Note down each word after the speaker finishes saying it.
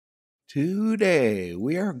Today,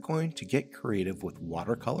 we are going to get creative with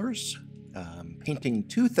watercolors, painting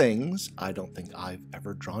two things I don't think I've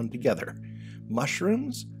ever drawn together: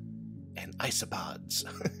 mushrooms and isopods.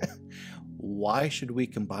 Why should we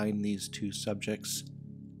combine these two subjects?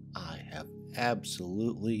 I have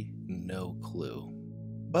absolutely no clue.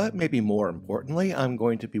 But maybe more importantly, I'm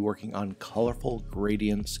going to be working on colorful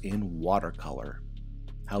gradients in watercolor,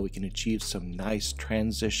 how we can achieve some nice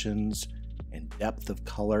transitions and depth of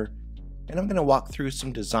color. And I'm going to walk through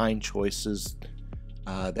some design choices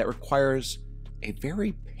that requires a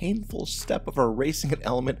very painful step of erasing an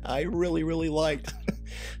element I really liked.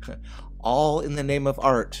 All in the name of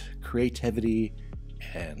art, creativity,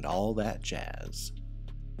 and all that jazz.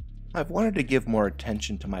 I've wanted to give more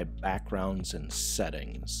attention to my backgrounds and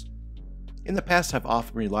settings. In the past, I've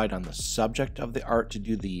often relied on the subject of the art to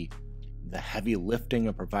do the heavy lifting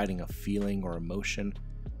of providing a feeling or emotion,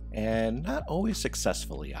 and not always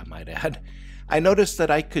successfully, I might add. I noticed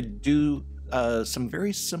that I could do some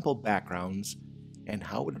very simple backgrounds and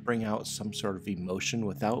how it would bring out some sort of emotion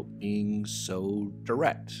without being so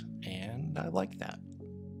direct, and I like that.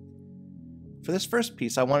 For this first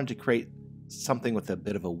piece, I wanted to create something with a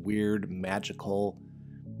bit of a weird, magical,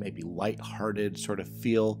 maybe light-hearted sort of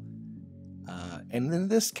feel. And in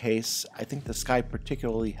this case, I think the sky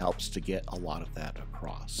particularly helps to get a lot of that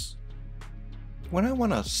across. When I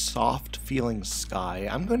want a soft feeling sky,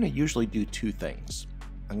 I'm going to usually do two things.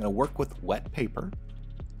 I'm going to work with wet paper,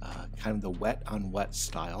 kind of the wet on wet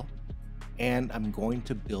style, and I'm going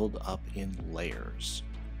to build up in layers.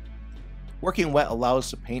 Working wet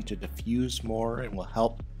allows the paint to diffuse more and will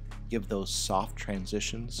help give those soft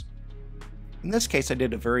transitions. In this case, I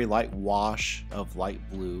did a very light wash of light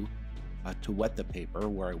blue to wet the paper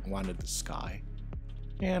where I wanted the sky.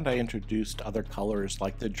 And I introduced other colors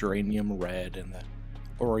like the geranium red and the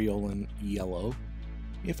aureolin yellow.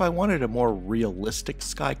 If I wanted a more realistic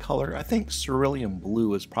sky color, I think cerulean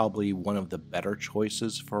blue is probably one of the better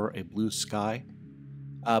choices for a blue sky.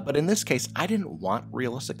 But in this case, I didn't want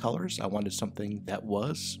realistic colors. I wanted something that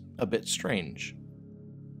was a bit strange.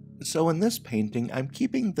 So in this painting, I'm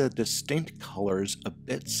keeping the distinct colors a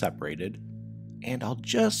bit separated, and I'll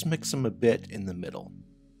just mix them a bit in the middle.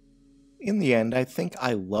 In the end, I think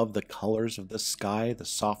I love the colors of the sky, the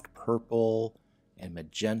soft purple and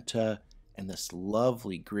magenta, and this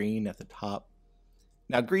lovely green at the top.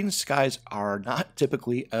 Now, green skies are not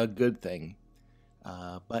typically a good thing,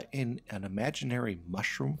 but in an imaginary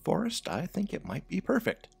mushroom forest, I think it might be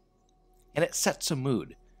perfect. And it sets a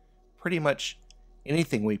mood. Pretty much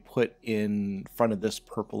anything we put in front of this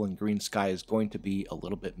purple and green sky is going to be a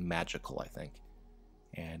little bit magical, I think.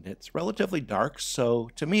 And it's relatively dark, so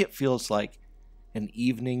to me it feels like an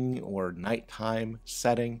evening or nighttime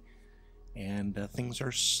setting, and things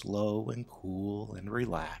are slow and cool and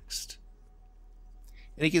relaxed.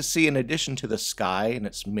 And you can see, in addition to the sky and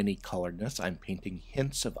its many coloredness, I'm painting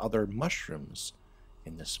hints of other mushrooms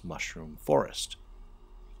in this mushroom forest.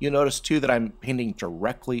 You'll notice too that I'm painting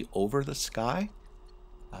directly over the sky.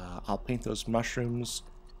 I'll paint those mushrooms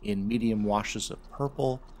in medium washes of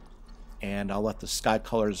purple, and I'll let the sky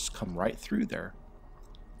colors come right through there.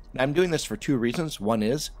 Now, I'm doing this for two reasons. One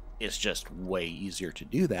is, it's just way easier to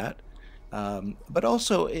do that, but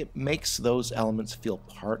also it makes those elements feel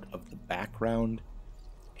part of the background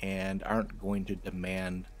and aren't going to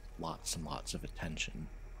demand lots and lots of attention.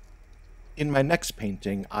 In my next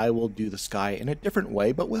painting, I will do the sky in a different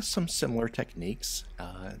way, but with some similar techniques,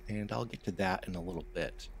 and I'll get to that in a little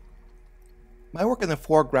bit. My work in the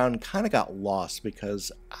foreground kind of got lost because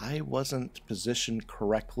I wasn't positioned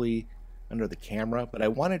correctly under the camera, but I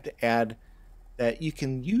wanted to add that you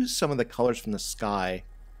can use some of the colors from the sky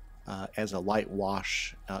as a light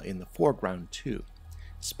wash in the foreground too.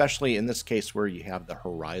 Especially in this case where you have the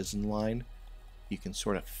horizon line, you can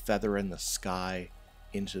sort of feather in the sky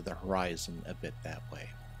into the horizon a bit that way.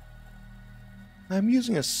 I'm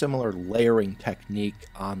using a similar layering technique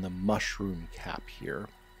on the mushroom cap here,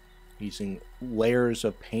 using layers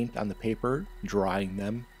of paint on the paper, drying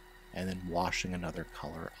them, and then washing another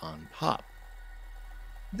color on top.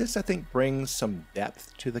 This, I think, brings some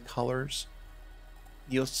depth to the colors.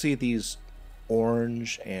 You'll see these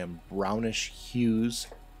orange and brownish hues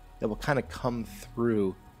that will kind of come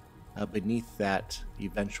through beneath that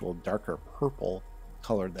eventual darker purple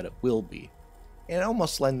color that it will be. And it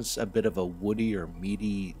almost lends a bit of a woody or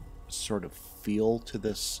meaty sort of feel to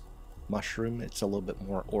this mushroom. It's a little bit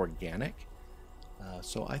more organic,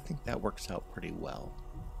 so I think that works out pretty well.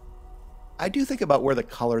 I do think about where the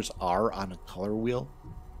colors are on a color wheel,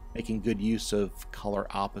 making good use of color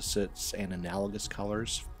opposites and analogous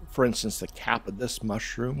colors. For instance, the cap of this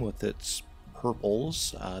mushroom with its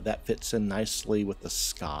purples. That fits in nicely with the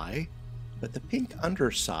sky. But the pink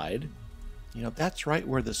underside, you know, that's right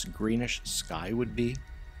where this greenish sky would be.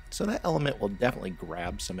 So that element will definitely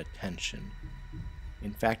grab some attention.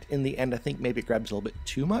 In fact, in the end, I think maybe it grabs a little bit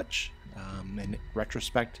too much. In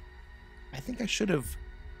retrospect, I think I should have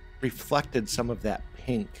reflected some of that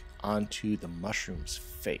pink onto the mushroom's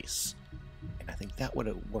face. And I think that would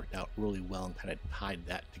have worked out really well and kind of tied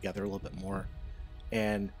that together a little bit more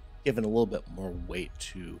and given a little bit more weight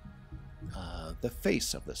to the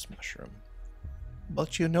face of this mushroom.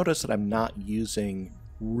 But you notice that I'm not using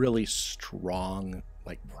really strong,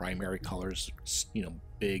 like primary colors, you know,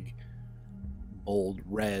 big, bold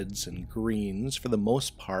reds and greens for the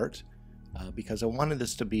most part, because I wanted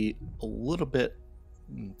this to be a little bit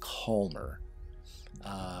calmer.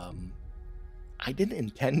 I didn't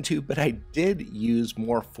intend to, but I did use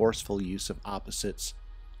more forceful use of opposites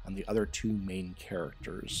on the other two main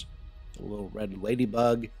characters. The little red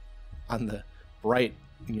ladybug on the bright,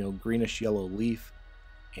 you know, greenish yellow leaf,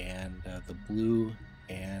 and the blue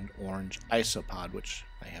and orange isopod, which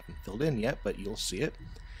I haven't filled in yet, but you'll see it.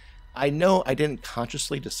 I know I didn't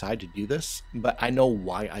consciously decide to do this, but I know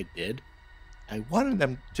why I did. I wanted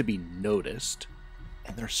them to be noticed,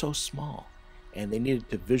 and they're so small, and they needed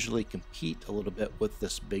to visually compete a little bit with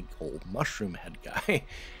this big old mushroom head guy.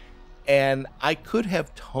 And I could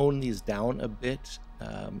have toned these down a bit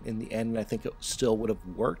in the end, and I think it still would have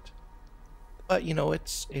worked. But, you know,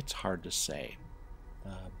 it's hard to say.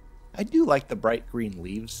 I do like the bright green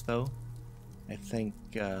leaves, though. I think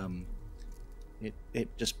it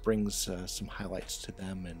just brings some highlights to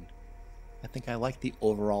them, and I think I like the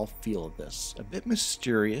overall feel of this. A bit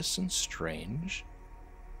mysterious and strange,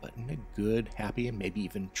 but in a good, happy, and maybe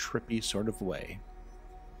even trippy sort of way.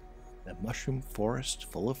 The mushroom forest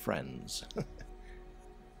full of friends.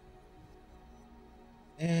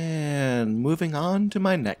 And moving on to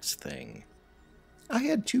my next thing. I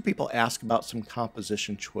had two people ask about some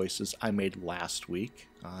composition choices I made last week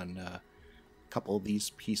on a couple of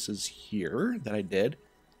these pieces here that I did.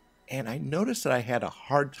 And I noticed that I had a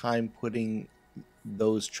hard time putting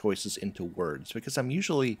those choices into words because I'm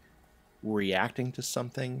usually reacting to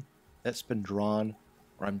something that's been drawn,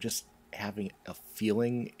 or I'm just having a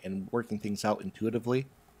feeling and working things out intuitively.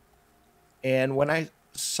 And when I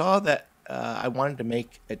saw that I wanted to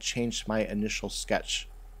make a change to my initial sketch,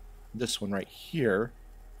 this one right here,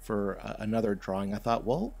 for another drawing, I thought,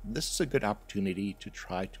 well, this is a good opportunity to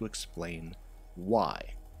try to explain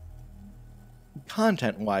why.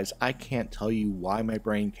 Content-wise, I can't tell you why my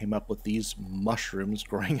brain came up with these mushrooms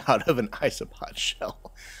growing out of an isopod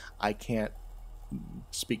shell. I can't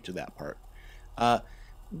speak to that part.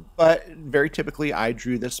 But very typically, I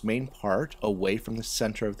drew this main part away from the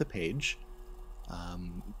center of the page.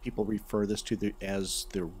 People refer this to as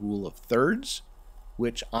the rule of thirds,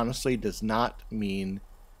 which honestly does not mean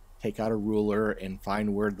take out a ruler and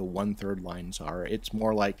find where the 1/3 lines are. It's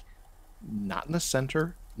more like not in the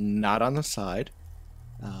center, not on the side.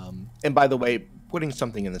 And by the way, putting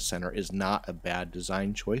something in the center is not a bad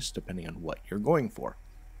design choice depending on what you're going for.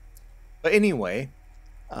 But anyway,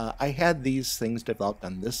 I had these things developed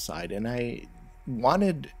on this side, and I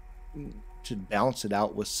wanted to balance it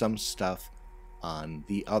out with some stuff on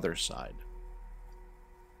the other side.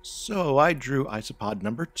 So I drew Isopod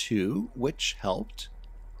number 2, which helped,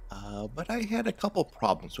 but I had a couple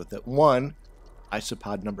problems with it. One,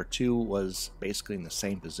 Isopod number 2 was basically in the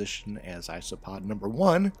same position as Isopod number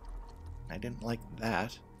 1. I didn't like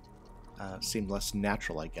that. Seemed less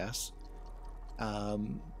natural, I guess.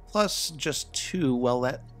 Plus, just 2, well,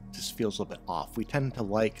 that just feels a little bit off. We tend to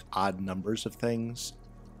like odd numbers of things.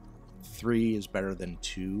 3 is better than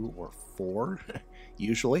 2 or 4,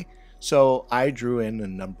 usually. So I drew in a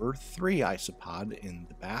number 3 isopod in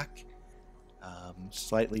the back,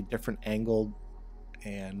 slightly different angled,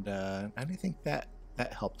 and I think that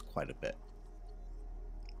helped quite a bit.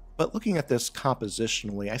 But looking at this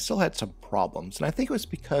compositionally, I still had some problems, and I think it was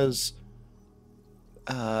because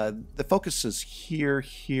the focus is here,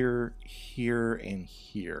 here, here, and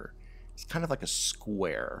here. It's kind of like a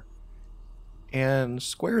square. And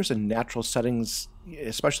squares in natural settings,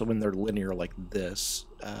 especially when they're linear like this,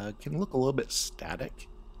 can look a little bit static.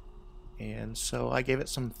 And so I gave it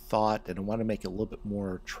some thought, and I want to make it a little bit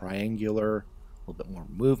more triangular, a little bit more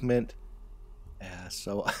movement.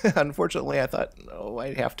 So unfortunately, I thought, no,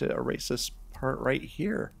 I'd have to erase this part right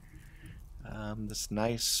here. This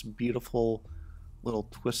nice, beautiful, little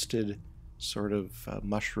twisted sort of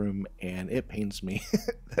mushroom, and it pains me.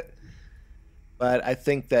 But I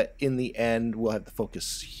think that in the end, we'll have the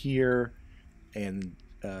focus here and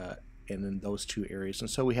in those two areas. And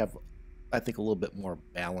so we have I think, a little bit more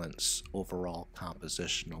balance overall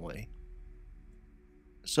compositionally.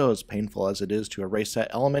 So as painful as it is to erase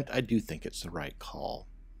that element, I do think it's the right call.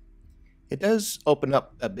 It does open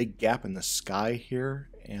up a big gap in the sky here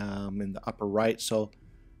in the upper right, so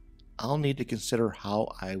I'll need to consider how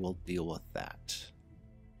I will deal with that.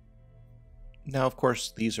 Now, of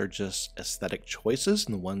course, these are just aesthetic choices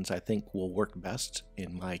and the ones I think will work best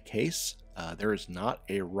in my case. There is not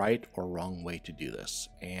a right or wrong way to do this.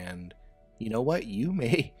 And you know what? You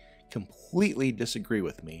may completely disagree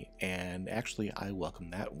with me, and actually I welcome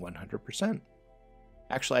that 100%.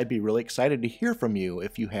 Actually, I'd be really excited to hear from you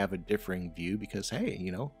if you have a differing view, because hey,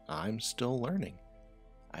 you know, I'm still learning.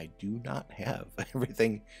 I do not have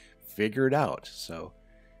everything figured out. So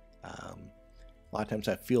a lot of times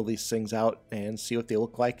I feel these things out and see what they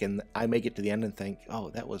look like, and I may get to the end and think, oh,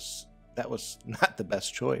 that was not the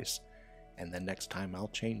best choice, and then next time I'll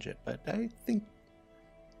change it. But I think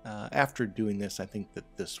after doing this, I think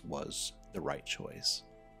that this was the right choice.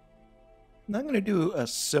 Now I'm going to do a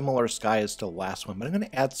similar sky as to the last one, but I'm going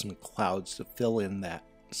to add some clouds to fill in that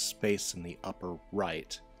space in the upper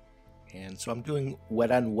right. And so I'm doing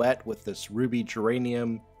wet on wet with this ruby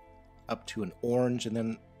geranium up to an orange, and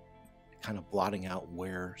then kind of blotting out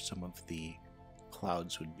where some of the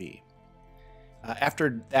clouds would be.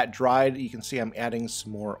 After that dried, you can see I'm adding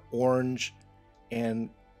some more orange and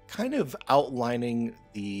kind of outlining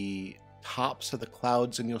the tops of the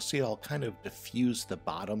clouds, and you'll see I'll kind of diffuse the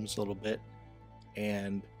bottoms a little bit,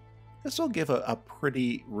 and this will give a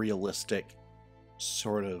pretty realistic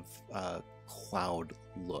sort of cloud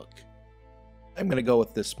look. I'm going to go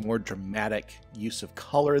with this more dramatic use of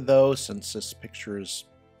color though, since this picture is,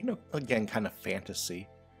 you know, again, kind of fantasy.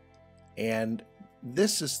 And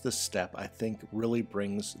this is the step I think really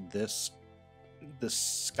brings this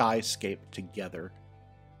skyscape together,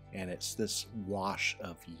 and it's this wash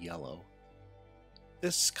of yellow.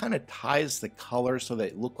 This kind of ties the colors so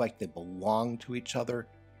they look like they belong to each other.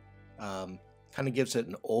 Kind of gives it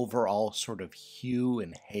an overall sort of hue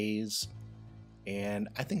and haze. And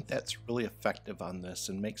I think that's really effective on this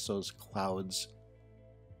and makes those clouds,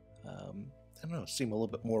 I don't know, seem a little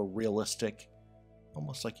bit more realistic,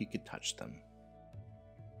 almost like you could touch them.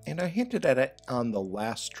 And I hinted at it on the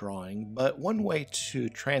last drawing, but one way to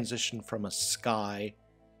transition from a sky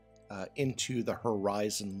into the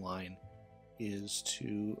horizon line is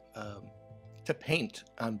to paint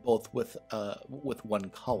on both with one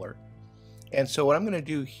color. And so what I'm going to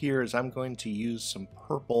do here is I'm going to use some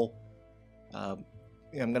purple. I'm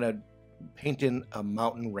going to paint in a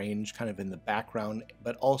mountain range kind of in the background,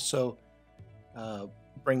 but also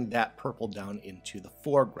bring that purple down into the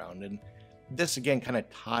foreground. And this again kind of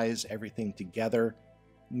ties everything together,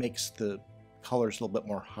 makes the colors a little bit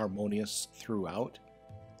more harmonious throughout.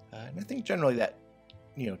 And I think generally that,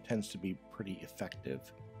 you know, tends to be pretty effective.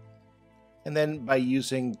 And then by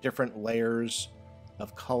using different layers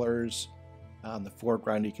of colors on the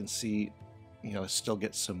foreground, you can see, you know, still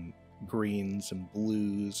get some greens and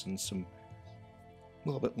blues and some a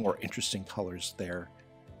little bit more interesting colors there.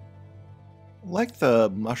 Like the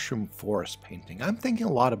mushroom forest painting, I'm thinking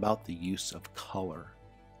a lot about the use of color.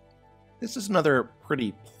 This is another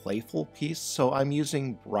pretty playful piece, so I'm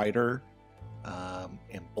using brighter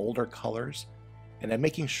and bolder colors, and I'm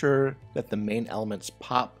making sure that the main elements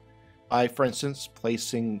pop by, for instance,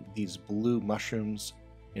 placing these blue mushrooms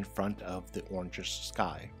in front of the orangish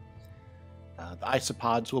sky. The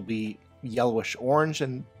isopods will be yellowish orange,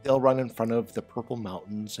 and they'll run in front of the purple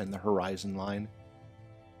mountains and the horizon line.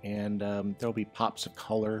 And there'll be pops of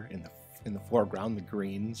color in the foreground, the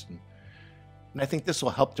greens, and I think this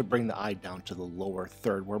will help to bring the eye down to the lower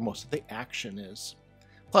third where most of the action is.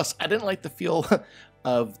 Plus, I didn't like the feel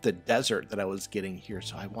of the desert that I was getting here,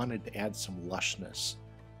 so I wanted to add some lushness.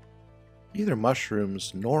 Neither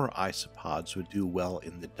mushrooms nor isopods would do well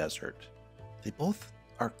in the desert. They both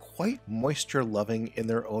are quite moisture-loving in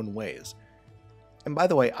their own ways. And by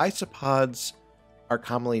the way, isopods are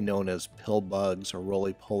commonly known as pill bugs or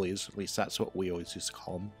roly-polies. At least that's what we always used to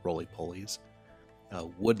call them, roly-polies.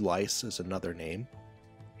 Wood lice is another name.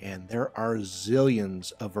 And there are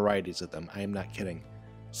zillions of varieties of them. I am not kidding.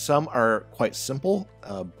 Some are quite simple,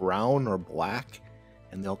 brown or black,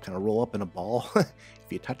 and they'll kind of roll up in a ball if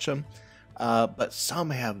you touch them. But some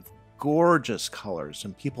have gorgeous colors,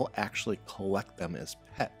 and people actually collect them as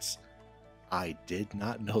pets. I did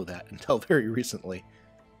not know that until very recently.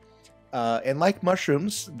 And like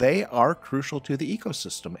mushrooms, they are crucial to the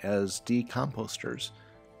ecosystem as decomposters.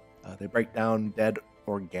 They break down dead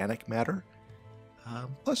organic matter.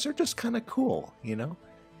 Plus, they're just kind of cool, you know?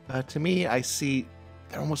 To me, I see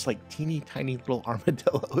they're almost like teeny tiny little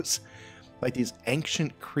armadillos. like these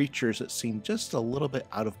ancient creatures that seem just a little bit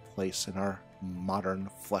out of place in our modern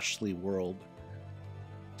fleshly world.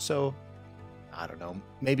 So, I don't know,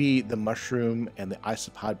 maybe the mushroom and the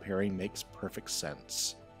isopod pairing makes perfect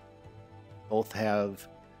sense. Both have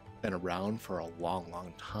been around for a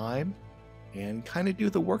long time and kind of do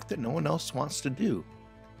the work that no one else wants to do.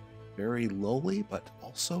 Very lowly, but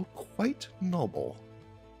also quite noble.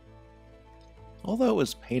 Although it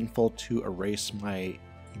was painful to erase my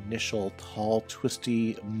initial tall,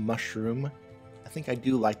 twisty mushroom, I think I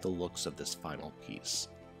do like the looks of this final piece.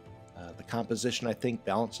 The composition, I think,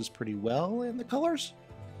 balances pretty well, and the colors,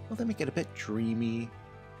 well, they make it a bit dreamy,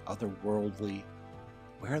 otherworldly.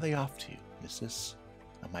 Where are they off to? Is this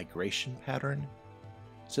a migration pattern?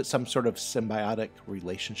 Is it some sort of symbiotic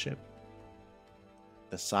relationship?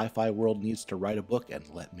 The sci-fi world needs to write a book and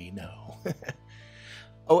let me know.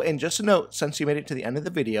 Oh, and just a note, since you made it to the end of the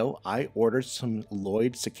video, I ordered some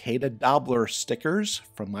Lloyd Cicadobler stickers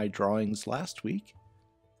from my drawings last week.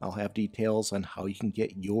 I'll have details on how you can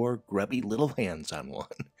get your grubby little hands on one.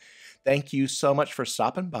 Thank you so much for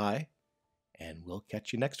stopping by, and we'll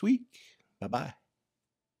catch you next week. Bye-bye.